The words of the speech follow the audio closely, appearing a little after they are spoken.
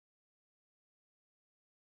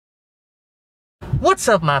What's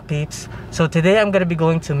up, my peeps? So today I'm gonna be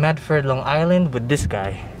going to Medford, Long Island with this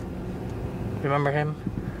guy. Remember him?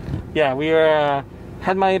 Yeah, we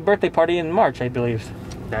had my birthday party in March, I believe.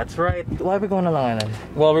 That's right. Why are we going to Long Island?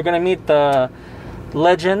 Well, we're gonna meet the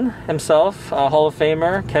legend himself, Hall of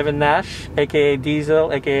Famer Kevin Nash, aka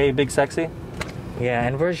Diesel, aka Big Sexy. Yeah,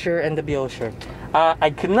 and where's your NWO shirt?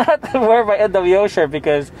 I could not wear my NWO shirt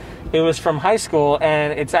because it was from high school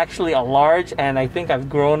and it's actually a large, and I think I've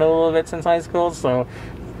grown a little bit since high school, so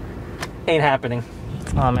ain't happening.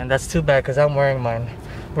 Oh man, that's too bad because I'm wearing mine.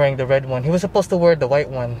 Wearing the red one. He was supposed to wear the white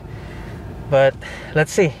one. But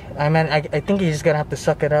let's see. I think you're just gonna have to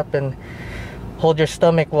suck it up and hold your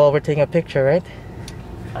stomach while we're taking a picture, right?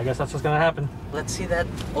 I guess that's what's gonna happen. Let's see that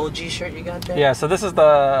OG shirt you got there. Yeah, so this is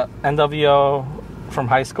the NWO from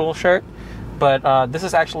high school shirt, but this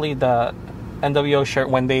is actually the NWO shirt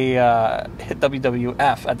when they hit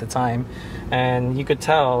WWF at the time, and you could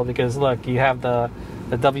tell because look, you have the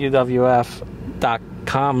WWF.com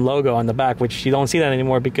logo on the back, which you don't see that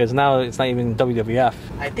anymore because now it's not even WWF.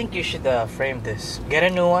 I think you should frame this. Get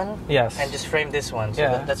a new one. Yes. And just frame this one. So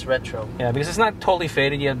yeah. that's retro. Yeah, because it's not totally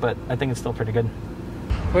faded yet, but I think it's still pretty good.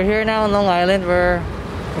 We're here now in Long Island. We're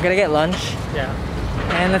gonna get lunch. Yeah.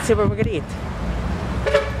 And let's see what we're gonna eat.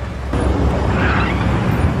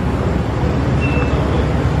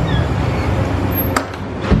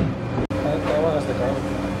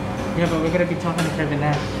 Yeah, but we're gonna be talking to Kevin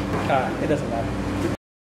Nash. It doesn't matter.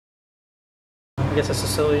 I guess a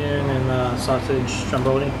Sicilian and sausage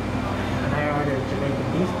stromboli. And I ordered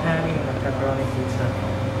Jamaican beef patty and a pepperoni pizza.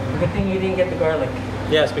 Good thing you didn't get the garlic.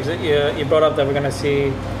 Yes, because you brought up that we're gonna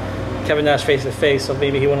see Kevin Nash face to face, so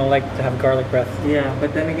maybe he wouldn't like to have garlic breath. Yeah,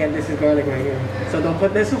 but then again, this is garlic right here. So don't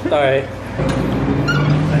put this one. Alright.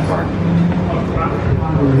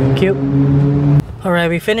 Cute. Alright,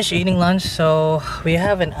 we finished eating lunch, so we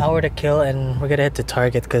have an hour to kill and we're gonna head to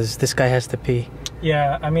Target because this guy has to pee.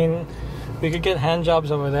 Yeah, I mean, we could get hand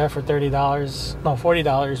jobs over there for $30, no,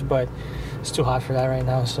 $40, but it's too hot for that right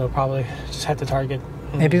now, so probably just head to Target.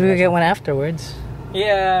 Maybe we could get one afterwards.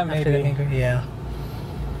 Yeah, maybe. Yeah.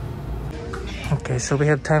 Okay, so we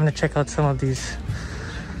have time to check out some of these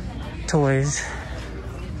toys.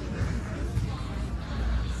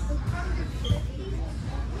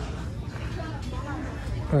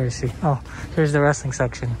 Where is he? Oh, here's the wrestling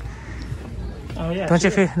section. Oh yeah. Don't you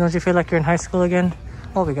feel like you're in high school again?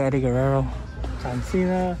 Oh, we got Eddie Guerrero. John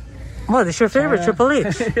Cena. Oh, that's your favorite, Triple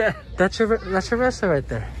H. Yeah. That's your wrestler right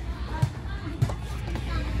there.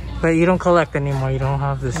 But you don't collect anymore. You don't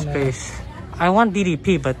have the space. I want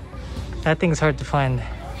DDP, but that thing's hard to find.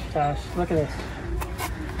 Gosh, look at this.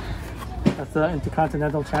 That's the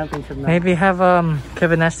Intercontinental Championship now. Maybe have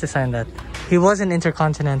Kevin Nash design that. He wasn't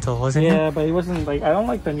Intercontinental, wasn't he? Yeah, but he wasn't like. I don't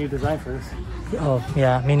like the new design for this. Oh,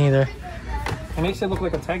 yeah, me neither. It makes it look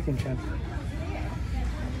like a tag team champ.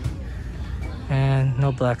 And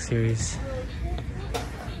no Black Series.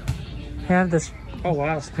 Yeah, this. Oh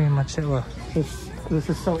wow, that's pretty much it. Well, this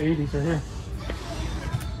is so 80s right here.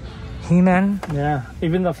 He-Man. Yeah,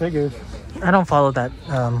 even the figures. I don't follow that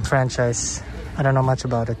franchise. I don't know much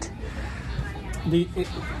about it.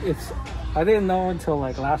 I didn't know until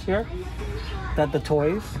like last year that the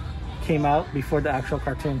toys came out before the actual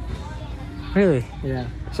cartoon. Really? Yeah.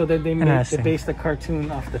 So they based the cartoon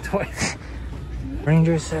off the toys.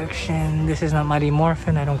 Ranger section. This is not Mighty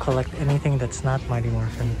Morphin. I don't collect anything that's not Mighty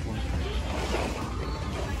Morphin.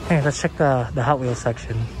 Hey, let's check the Hot Wheels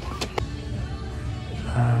section.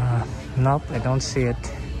 Nope, I don't see it.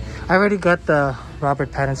 I already got the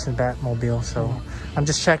Robert Pattinson Batmobile, so I'm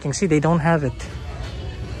just checking. See, they don't have it.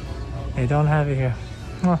 They don't have it here.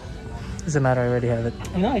 Well, doesn't matter. I already have it.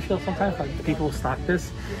 You know, I feel sometimes like the people who stock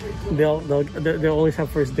this, they'll always have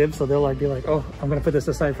first dibs, so they'll like be like, oh, I'm gonna put this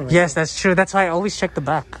aside for myself. Yes, that's true. That's why I always check the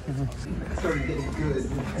back.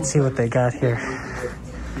 Let's see what they got here.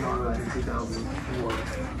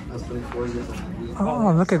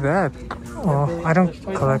 Oh, look at that. Oh, I don't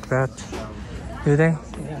collect that. Do they?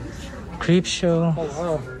 Yeah. Creep Show. Oh,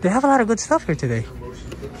 wow. They have a lot of good stuff here today.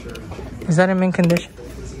 Is that in mint condition?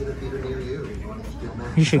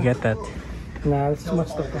 You should get that. Nah, it's too much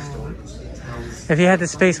stuff. If you had the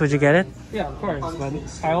space, would you get it? Yeah, of course. But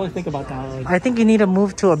I always think about that. Like, I think you need to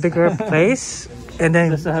move to a bigger place, and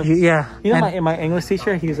then yeah. You know, my English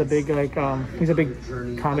teacher, he's a big like he's a big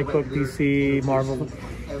comic book, DC, Marvel.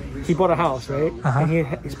 He bought a house, right? And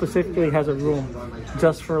he specifically has a room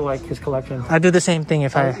just for like his collection. I do the same thing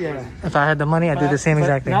if I had the money. I do the same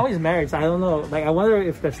exact thing. Now he's married, so I don't know. Like, I wonder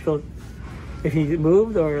if that's still. If he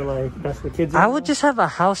moved or like that's the kids. I would just have a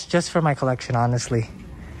house just for my collection, honestly.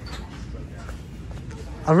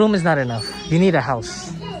 A room is not enough. You need a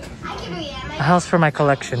house. A house for my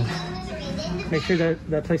collection. Make sure that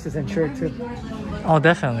that place is insured too. Oh,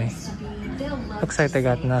 definitely. Looks like they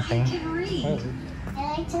got nothing.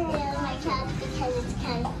 I like to lay on my couch because it's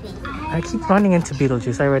comfy. I keep running into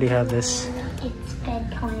Beetlejuice. I already have this. It's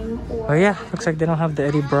bedtime. Oh yeah, looks like they don't have the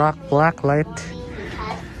Eddie Brock black light.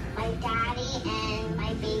 Because my daddy and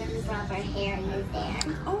my baby brother Harry is there.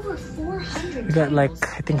 Over 400. We got like,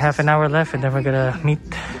 I think half an hour left and then we're gonna meet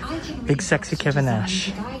big sexy Kevin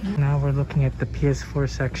Nash. Now we're looking at the PS4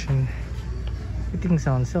 section. Everything's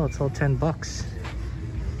on sale. It's all $10.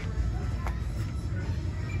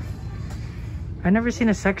 I've never seen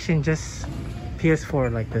a section just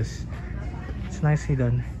PS4 like this. It's nicely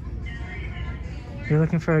done. You're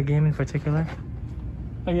looking for a game in particular?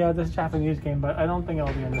 Oh, yeah, this Japanese game, but I don't think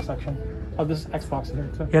it'll be in this section. Oh, this is Xbox here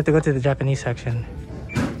too. You have to go to the Japanese section.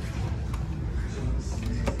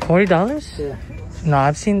 $40? Yeah. No,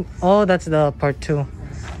 I've seen... Oh, that's the part 2.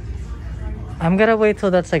 I'm gonna wait till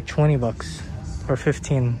that's like $20 or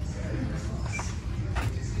 15.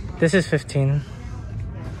 This is 15.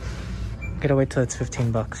 Gotta wait till it's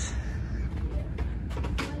 $15.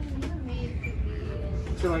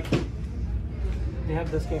 So like, they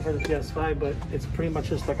have this game for the PS5, but it's pretty much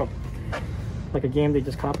just like a game they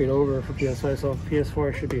just copied over for PS5. So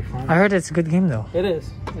PS4 should be fine. I heard it's a good game though. It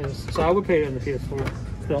is. It is. So I would pay it in the PS4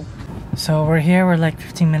 still. So we're here. We're like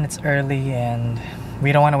 15 minutes early, and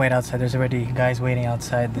we don't want to wait outside. There's already guys waiting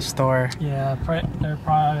outside the store. Yeah, they're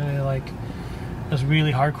probably like just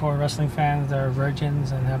really hardcore wrestling fans that are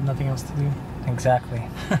virgins and have nothing else to do. Exactly.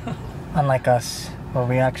 Unlike us, well,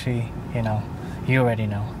 we actually, you know, you already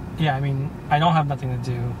know. Yeah, I mean, I don't have nothing to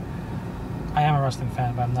do. I am a wrestling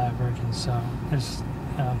fan, but I'm not a virgin, so there's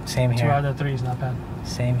Same 2 here. out of 3 is not bad.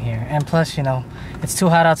 Same here. And plus, you know, it's too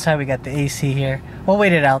hot outside. We got the AC here. We'll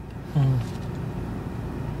wait it out.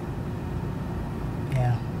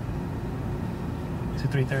 Yeah. Is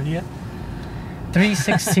it 3:30 yet?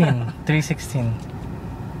 316. 316.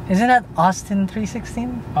 Isn't that Austin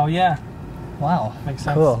 316? Oh yeah, Wow. makes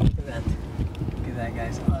sense. Cool. Look at that. Look at that,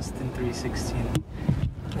 guys. Austin 316.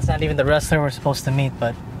 It's not even the wrestler we're supposed to meet,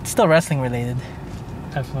 but it's still wrestling related.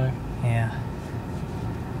 Definitely. Yeah.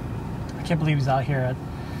 I can't believe he's out here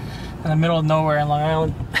in the middle of nowhere in Long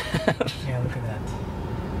Island. Yeah, look at that.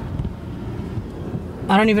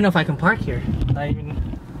 I don't even know if I can park here. They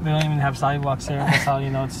don't even have sidewalks there. That's how you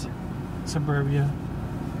know it's suburbia.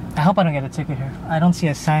 I hope I don't get a ticket here. I don't see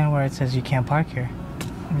a sign where it says you can't park here.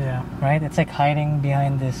 Yeah. Right? It's like hiding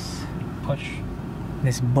behind this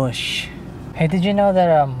bush. Hey, did you know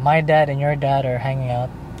that my dad and your dad are hanging out?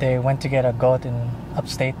 They went to get a goat in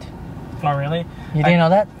upstate. Oh really? You didn't know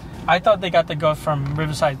that? I thought they got the goat from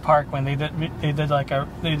Riverside Park when they did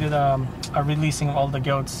a releasing of all the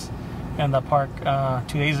goats in the park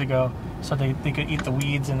 2 days ago, so they could eat the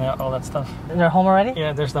weeds and all that stuff. They're home already?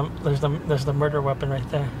 Yeah, there's the murder weapon right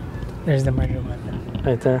there. There's the murder weapon.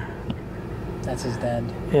 Right there. That's his dad.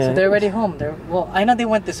 Yeah. So they're already home. Well, I know they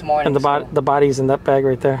went this morning. And the body's in that bag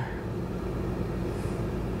right there.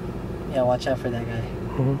 Yeah, watch out for that guy.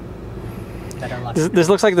 Better luck. This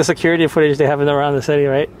looks like the security footage they have around the city,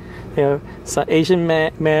 right? You know, so Asian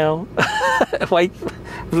male, white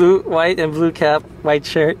and blue cap, white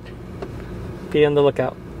shirt. Be on the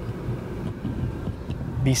lookout.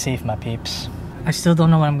 Be safe, my peeps. I still don't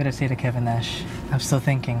know what I'm gonna say to Kevin Nash. I'm still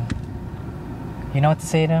thinking. You know what to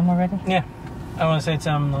say to him already? Yeah, I want to say to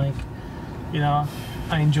him, like, you know,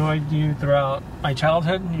 I enjoyed you throughout my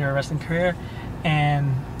childhood, your wrestling career,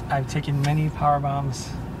 and I've taken many power bombs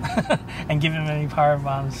and given many power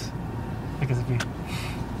bombs because of you.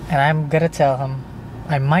 And I'm gonna tell him,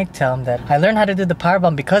 I might tell him that I learned how to do the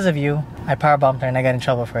powerbomb because of you. I powerbombed her and I got in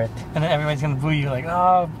trouble for it. And then everybody's gonna boo you, like,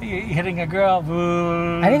 oh, you're hitting a girl,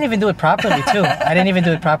 boo. I didn't even do it properly too. I didn't even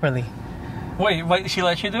do it properly. Wait, she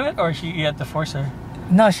let you do it, or you had to force her?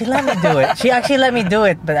 No, she let me do it. She actually let me do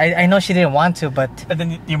it, but I know she didn't want to, but... And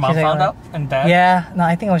then your mom She's like, found out? And dad? Yeah, no,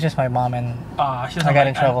 I think it was just my mom, and She doesn't I got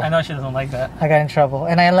in trouble. I know she doesn't like that. I got in trouble.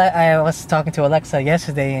 And I was talking to Alexa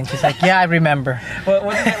yesterday, and she's like, yeah, I remember.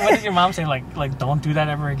 What did your mom say? Like, don't do that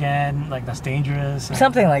ever again? Like, that's dangerous?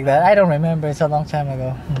 Something like that. I don't remember. It's a long time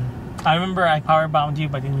ago. I remember I powerbombed you,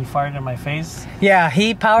 but then you farted in my face. Yeah,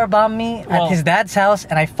 he powerbombed me at his dad's house,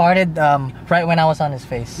 and I farted right when I was on his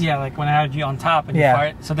face. Yeah, like when I had you on top and you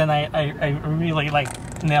farted. So then I really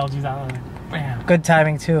like nailed you down. Like, bam. Good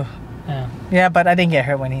timing too. Yeah. Yeah, but I didn't get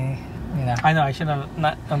hurt when he, you know. I know. I should have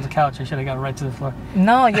not on the couch. I should have got right to the floor.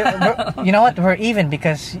 No, you know what? We're even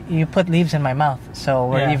because you put leaves in my mouth, so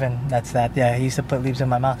we're even. That's that. Yeah, he used to put leaves in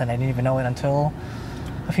my mouth, and I didn't even know it until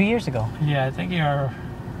a few years ago. Yeah, I think you're.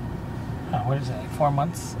 What is it? Like 4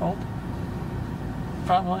 months old?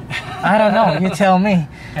 probably. I don't know. You tell me.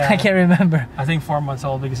 Yeah. I can't remember. I think 4 months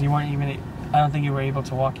old because you weren't even. I don't think you were able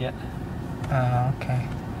to walk yet. Okay.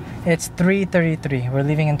 It's 3:33. We're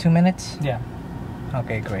leaving in 2 minutes? Yeah.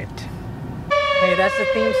 Okay, great. Hey, that's the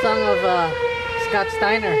theme song of Scott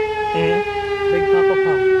Steiner. Big Papa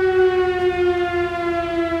Pump.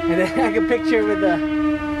 And then I can picture with the...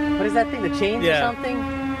 What is that thing? The chains or something?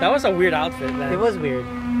 That was a weird outfit, man. It was weird.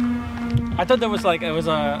 I thought there was like, it was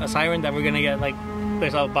a siren that we're gonna get like,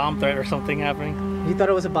 there's a bomb threat or something happening. You thought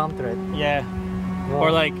it was a bomb threat? Yeah. Whoa.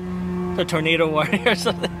 Or like a tornado warning or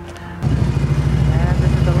something. And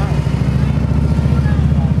this is the line.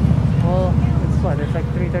 Well, it's what? It's like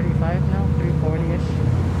 3:35 now? 3:40-ish?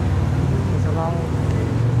 There's a long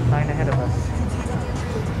line ahead of us.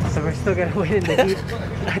 So we're still gonna wait in the heat.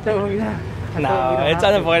 I thought we No, it's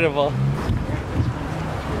unavoidable.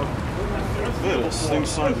 Same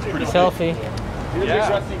size, it's pretty Selfie.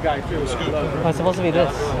 Yeah. Oh, it's supposed to be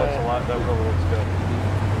this. That looks good.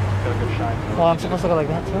 Got a good shine. Oh, I'm supposed to go like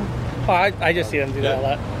that too? Oh, I just see them do that a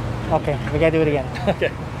lot. Okay, we gotta do it again.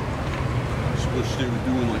 Okay. I just wish they were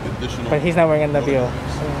doing like additional. But he's not wearing NWO. I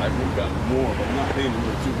would have gotten more, but I'm not paying him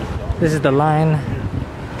 $200. This is the line.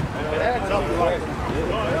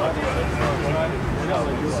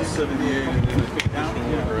 This is 78 and then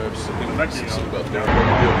additional grabs. About there.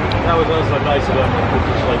 That was also nice of them.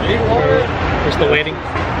 Just like, We're still waiting.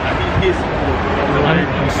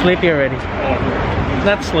 I'm sleepy already.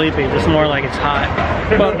 Not sleepy, just more like it's hot.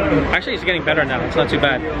 But actually it's getting better now. It's not too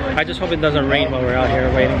bad. I just hope it doesn't rain while we're out here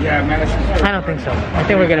waiting. I don't think so. I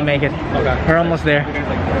think we're gonna make it. Okay. We're almost there. We're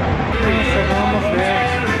almost there.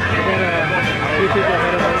 We got a few people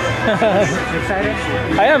ahead of us. Excited?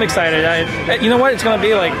 I am excited. You know what? It's gonna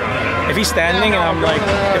be like if he's standing and I'm like,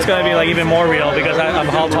 it's gonna be like even more real because I'm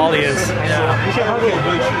how tall he is. You should hug him.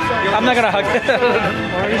 I'm not gonna hug him.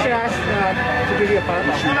 Or you should ask to give you a power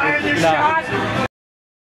bomb. No.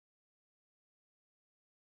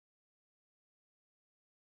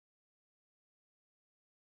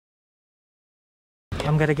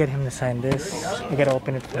 I'm gonna get him to sign this. I gotta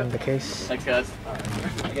open it from the case. Thanks, guys.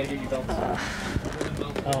 I gotta get you belts.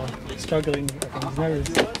 Oh, struggling. He's nervous.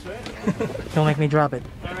 Don't make me drop it.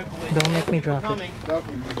 Don't make me drop it.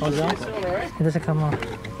 How's that? It doesn't come off.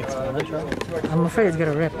 It's gonna drop. I'm afraid it's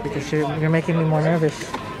gonna rip because you're making me more nervous.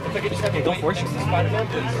 Hey, don't force yourself.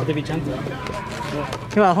 Have to be gentle.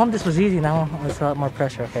 You know, at home this was easy. Now it's a lot more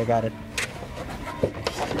pressure. Okay, got it.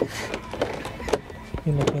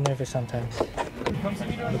 You make me nervous sometimes.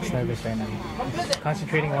 Looks nervous right now.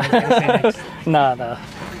 Concentrating on what I'm gonna say next. Nah,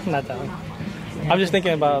 not that one. I'm just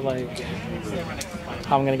thinking about like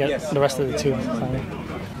how I'm gonna get the rest of the tubes.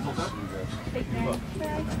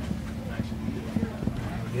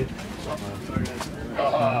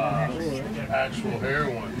 Actual hair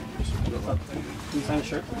one. You sign a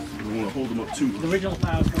shirt? We want to hold them up too. The original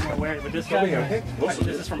style is going to wear it, but this guy, this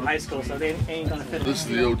is from high school, so they ain't gonna fit. This is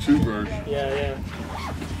the O2 version. Yeah.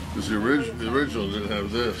 Because the original didn't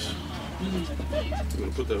have this.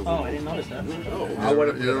 Put that Oh, I didn't notice that. You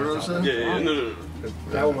ever notice that? yeah, no.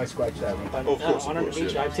 That one might scratch that one. But, Of course, honor to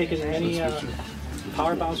meet you. I've taken many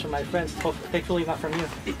power bombs from my friends. Thankfully, not from you.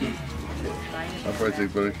 I'll probably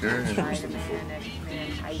take better care of him.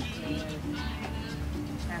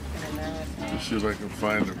 Let's see if I can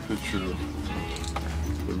find a picture of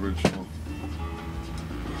the original.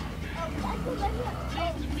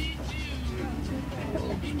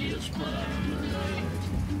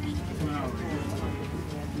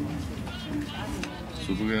 So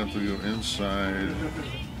we're gonna have to go inside.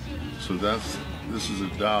 So this is a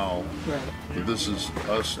doll, but this is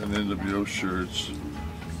us in NWO shirts.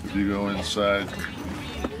 If you go inside,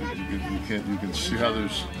 you can see how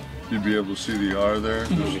you'd be able to see the R there.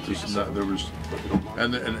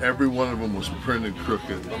 And every one of them was printed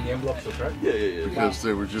crooked. The envelopes are correct? Yeah. Because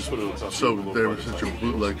they were just they were such a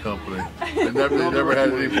bootleg company. They never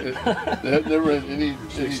had any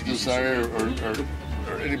desire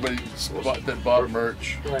or anybody that bought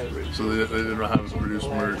merch. Right. So they didn't know how to produce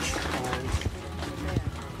merch.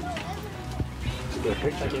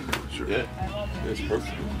 Sure. Yeah, it's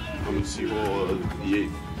perfect. I'm gonna see all the 8.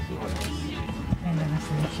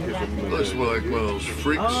 Looks like one of those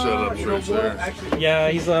freak setups right there. Yeah,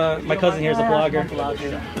 he's my cousin here is a blogger.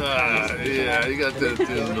 Yeah, you got that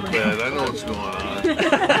thing in the bed. I know what's going on.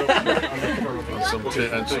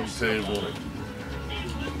 on some table.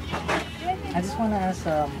 I just want to ask,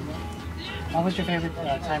 what was your favorite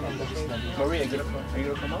time in WCW? Maria, are you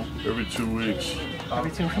gonna come out? Every 2 weeks.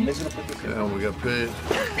 Every 2 weeks? Yeah, we got paid.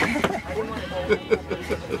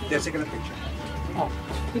 They're taking a picture. Oh.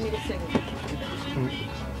 You need a signature. And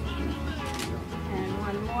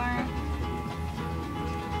one more.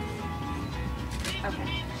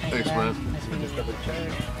 Thanks, man. Nice to meet you.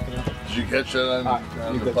 Did you catch that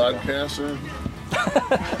on the podcast? Or?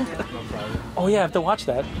 Oh yeah, I have to watch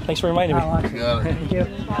that. Thanks for reminding me. I'll watch it. Got it. Thank you.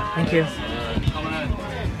 Thank you.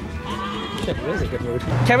 Shit, it is a good mood.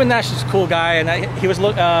 Kevin Nash is a cool guy, and he was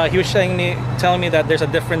telling me that there's a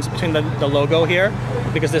difference between the logo here,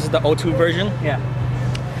 because this is the O2 version. Yeah.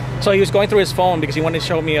 So he was going through his phone because he wanted to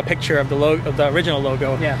show me a picture of the original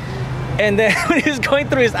logo. Yeah. And then when he was going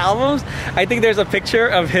through his albums, I think there's a picture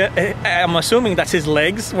of him. I'm assuming that's his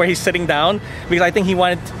legs where he's sitting down, because I think he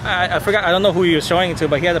wanted. I forgot. I don't know who he was showing it to,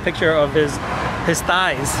 but he had a picture of his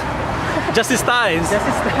thighs. Just his thighs. Just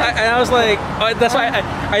his thighs. And I was like, that's why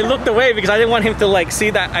I looked away, because I didn't want him to like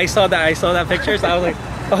see that I saw that picture. So I was like,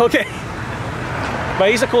 oh, okay.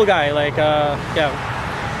 But he's a cool guy. Like, yeah,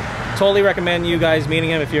 totally recommend you guys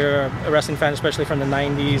meeting him if you're a wrestling fan, especially from the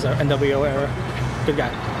 '90s or NWO era. Good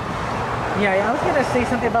guy. Yeah, I was gonna say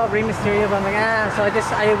something about Rey Mysterio, but I'm like, so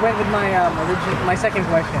I went with my second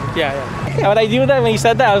question. Yeah. When I knew that when he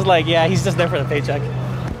said that, I was like, yeah, he's just there for the paycheck.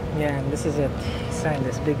 Yeah, and this is it. He signed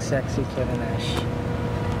this big, sexy Kevin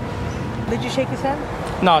Nash. Did you shake his hand?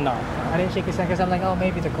 No. I didn't shake his hand because I'm like, oh,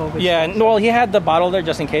 maybe the COVID. Yeah, well, he had the bottle there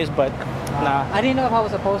just in case, but nah. I didn't know if I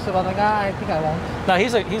was supposed to, but I'm like, I think I won't. No,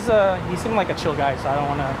 he seemed like a chill guy, so I don't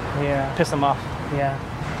want to piss him off. Yeah.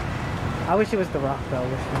 I wish it was The Rock, though. I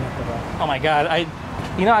wish we met The Rock. Oh my God, I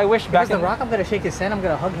wish back The Rock, I'm gonna shake his hand. I'm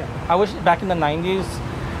gonna hug him. I wish back in the '90s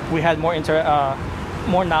we had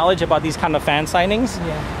more knowledge about these kind of fan signings.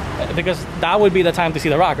 Yeah. Because that would be the time to see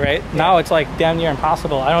The Rock, right? Yeah. Now it's like damn near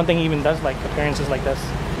impossible. I don't think he even does like appearances like this.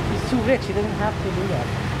 He's too rich. He doesn't have to do that.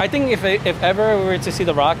 I think if ever we were to see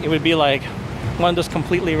The Rock, it would be like one of those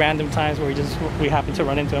completely random times where we happen to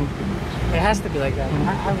run into him. It has to be like that.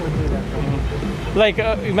 I would do that. Mm-hmm. Like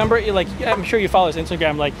remember, like I'm sure you follow his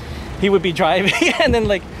Instagram. Like he would be driving, and then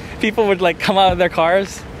like people would like come out of their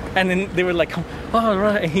cars, and then they would like come. Oh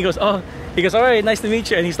right, and he goes, all right, nice to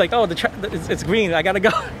meet you. And he's like, oh, it's green. I gotta go.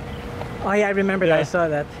 Oh yeah, I remember that. I saw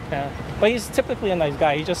that. Yeah, but he's typically a nice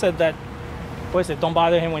guy. He just said that. What is it? Don't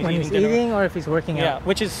bother him when he's eating or if he's working out. Yeah,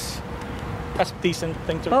 which is that's a decent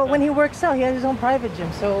thing to. Well, when he works out, he has his own private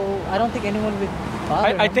gym, so I don't think anyone would bother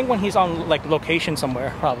him. I think when he's on like location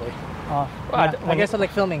somewhere, probably. Oh, yeah. I guess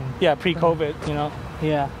like filming. Yeah, pre-COVID, you know.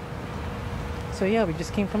 Yeah. So yeah, we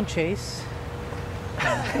just came from Chase.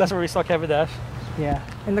 That's where we saw Kevin Nash. Yeah,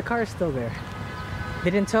 and the car is still there. They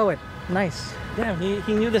didn't tow it. Nice. Damn,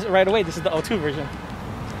 he knew this right away. This is the O2 version.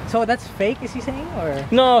 So that's fake, is he saying, or?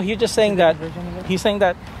 No, he's just saying that. He's saying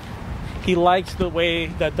that he likes the way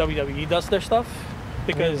that WWE does their stuff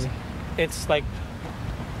because it's like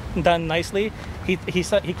done nicely. He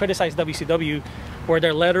criticized WCW where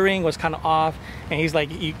their lettering was kind of off, and he's like,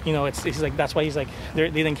 he's like that's why he's like they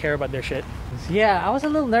didn't care about their shit. Yeah, I was a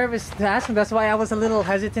little nervous to ask him. That's why I was a little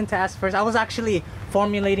hesitant to ask first. I was actually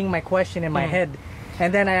formulating my question in my head.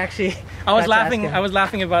 And then I was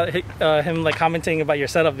laughing about him like commenting about your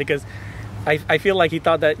setup because I feel like he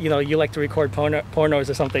thought that you like to record pornos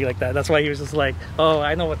or something like that. That's why he was just like, oh,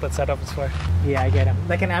 I know what that setup is for. Yeah, I get him.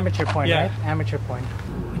 Like an amateur porn, right? Amateur porn.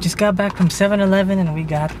 We just got back from 7-Eleven and we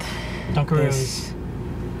got this.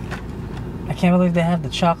 I can't believe they have the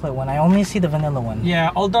chocolate one. I only see the vanilla one.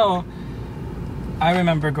 Yeah, although I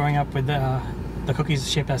remember growing up with the cookies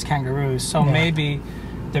shaped as kangaroos, so maybe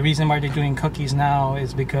the reason why they're doing cookies now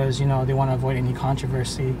is because they want to avoid any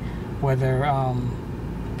controversy whether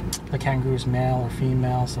the kangaroo is male or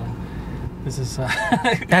female. So this is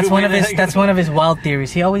that's one of his wild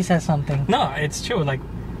theories. He always has something. No, it's true. Like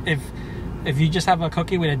if you just have a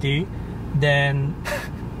cookie with a D, then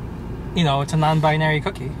it's a non-binary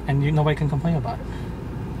cookie and nobody can complain about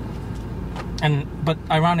it. But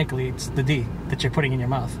ironically, it's the D that you're putting in your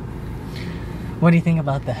mouth. What do you think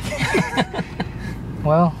about that?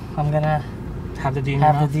 Well, I'm gonna have the D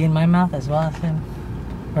in my mouth as well as him.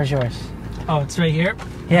 Where's yours? Oh, it's right here.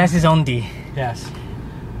 He has his own D. Yes.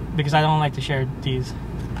 Because I don't like to share D's.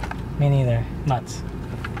 Me neither. Nuts.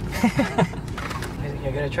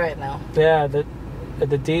 You're gonna try it now. Yeah,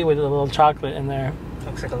 the D with a little chocolate in there.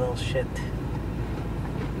 Looks like a little shit.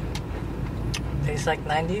 Tastes like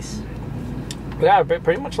 90s? Yeah,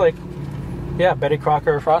 pretty much like Betty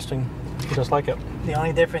Crocker frosting. Just like it. The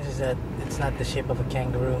only difference is that it's not the shape of a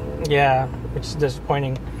kangaroo. Yeah, which is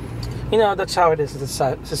disappointing. That's how it is in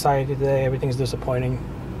society today. Everything's disappointing.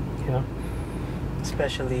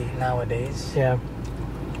 Especially nowadays. Yeah.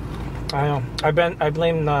 I know. I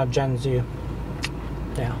blame Gen Z.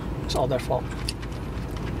 Yeah, it's all their fault.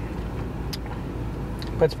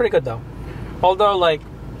 But it's pretty good though. Although, like,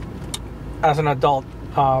 as an adult,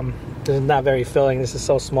 this is not very filling. This is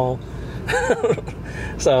so small.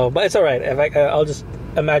 So, but it's all right. I'll just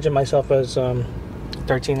imagine myself as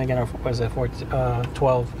 13 again, or was it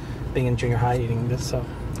 12, being in junior high eating this, so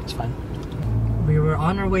it's fine. We were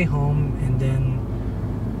on our way home, and then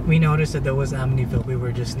we noticed that there was Amityville. We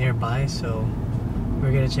were just nearby, so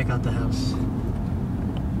we're gonna check out the house.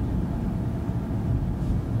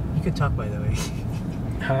 You could talk, by the way.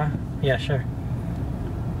 Huh? Yeah, sure.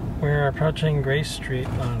 We're approaching Grace Street.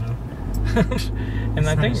 I don't know. And It's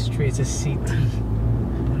I not think a street, it's a CT. I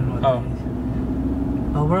don't know what that is.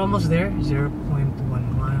 Oh, we're almost there.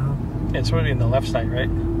 0.1 mile. it's really in the left side, right?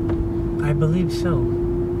 I believe so.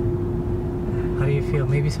 How do you feel?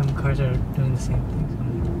 Maybe some cars are doing the same thing.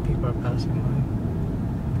 Some people are passing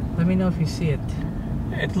by. Let me know if you see it.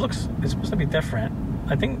 It's supposed to be different.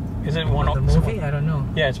 I think, is it The 108? movie? I don't know.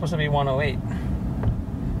 Yeah, it's supposed to be 108.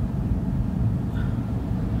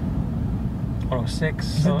 106.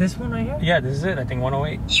 Is it this one right here? Yeah, this is it. I think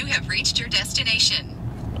 108. You have reached your destination.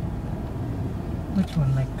 Which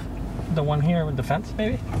one? Like, The one here with the fence,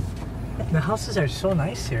 maybe? the houses are so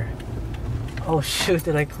nice here. Oh shoot,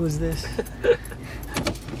 they're like, who's this?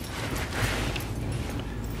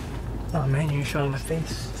 Oh man, you're showing my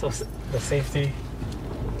face. So the safety,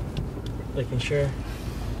 making sure.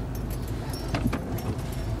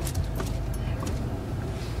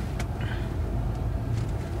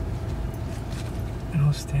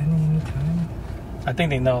 No standing anytime. I think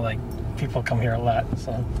they know, like, people come here a lot,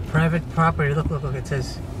 so. Private property. Look, look, look. It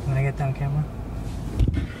says, when I get down camera.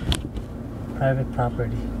 Private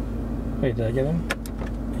property. Wait, did I get him?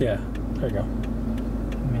 Yeah, there you go.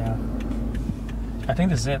 Yeah. I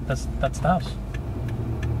think this is it. That's the house.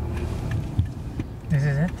 This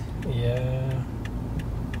is it? Yeah.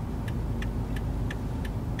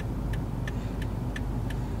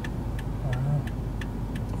 Wow.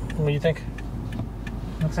 What do you think?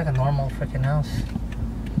 Looks like a normal freaking house.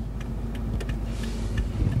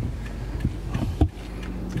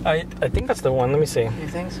 I think that's the one. Let me see. You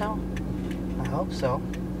think so? I hope so.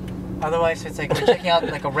 Otherwise, it's like we're checking out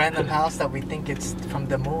like a random house that we think it's from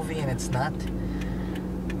the movie and it's not.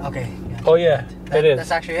 Okay. Yeah. Oh yeah, it is. That's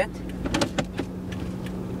actually it?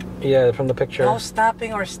 Yeah, from the picture. No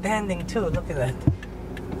stopping or standing too. Look at that.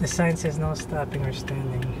 The sign says no stopping or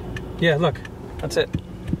standing. Yeah, look. That's it.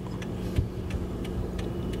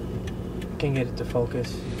 Can get it to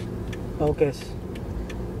focus. Focus.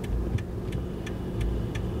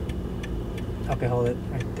 Okay, hold it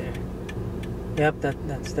right there. Yep,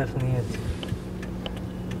 that's definitely it.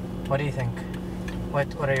 What do you think?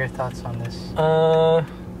 What are your thoughts on this?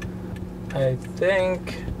 I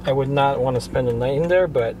think I would not want to spend the night in there,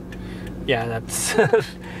 but yeah, that's.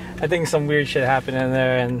 I think some weird shit happened in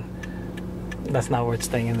there, and that's not worth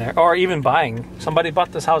staying in there, or even buying. Somebody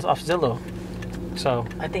bought this house off Zillow, so.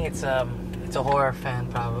 I think it's a horror fan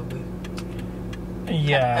probably.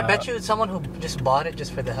 Yeah. I bet you it's someone who just bought it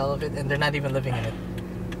just for the hell of it, and they're not even living in it.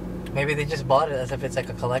 Maybe they just bought it as if it's like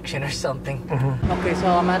a collection or something. Mm-hmm. Okay, so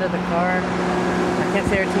I'm out of the car. I can't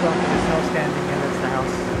stay here too long because there's no standing here. That's the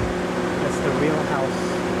house. That's the real house.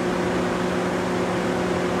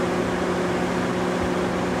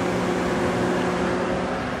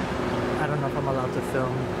 I don't know if I'm allowed to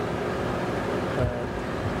film. But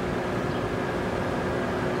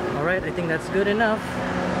alright, I think that's good enough.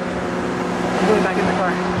 I'm going back in the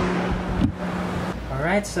car.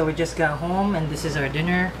 Alright, so we just got home and this is our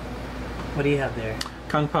dinner. What do you have there?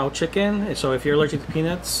 Kung Pao chicken. So if you're allergic to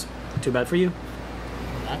peanuts, too bad for you.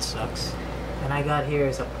 That sucks. And I got here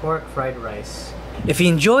is a pork fried rice. If you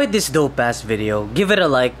enjoyed this dope ass video, give it a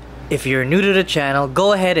like. If you're new to the channel,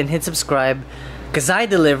 go ahead and hit subscribe, cause I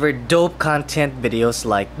deliver dope content videos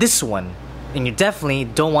like this one, and you definitely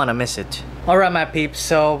don't want to miss it. Alright my peeps,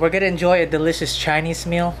 so we're gonna enjoy a delicious Chinese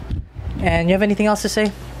meal. And you have anything else to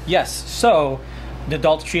say? Yes. So the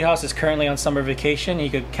Adult Treehouse is currently on summer vacation.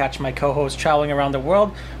 You could catch my co-host traveling around the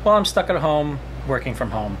world while I'm stuck at home working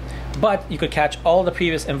from home. But you could catch all the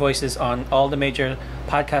previous invoices on all the major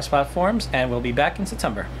podcast platforms, and we'll be back in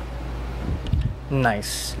September.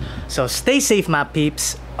 Nice. So stay safe my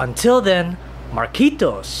peeps. Until then,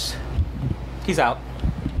 Marquitos. Peace out.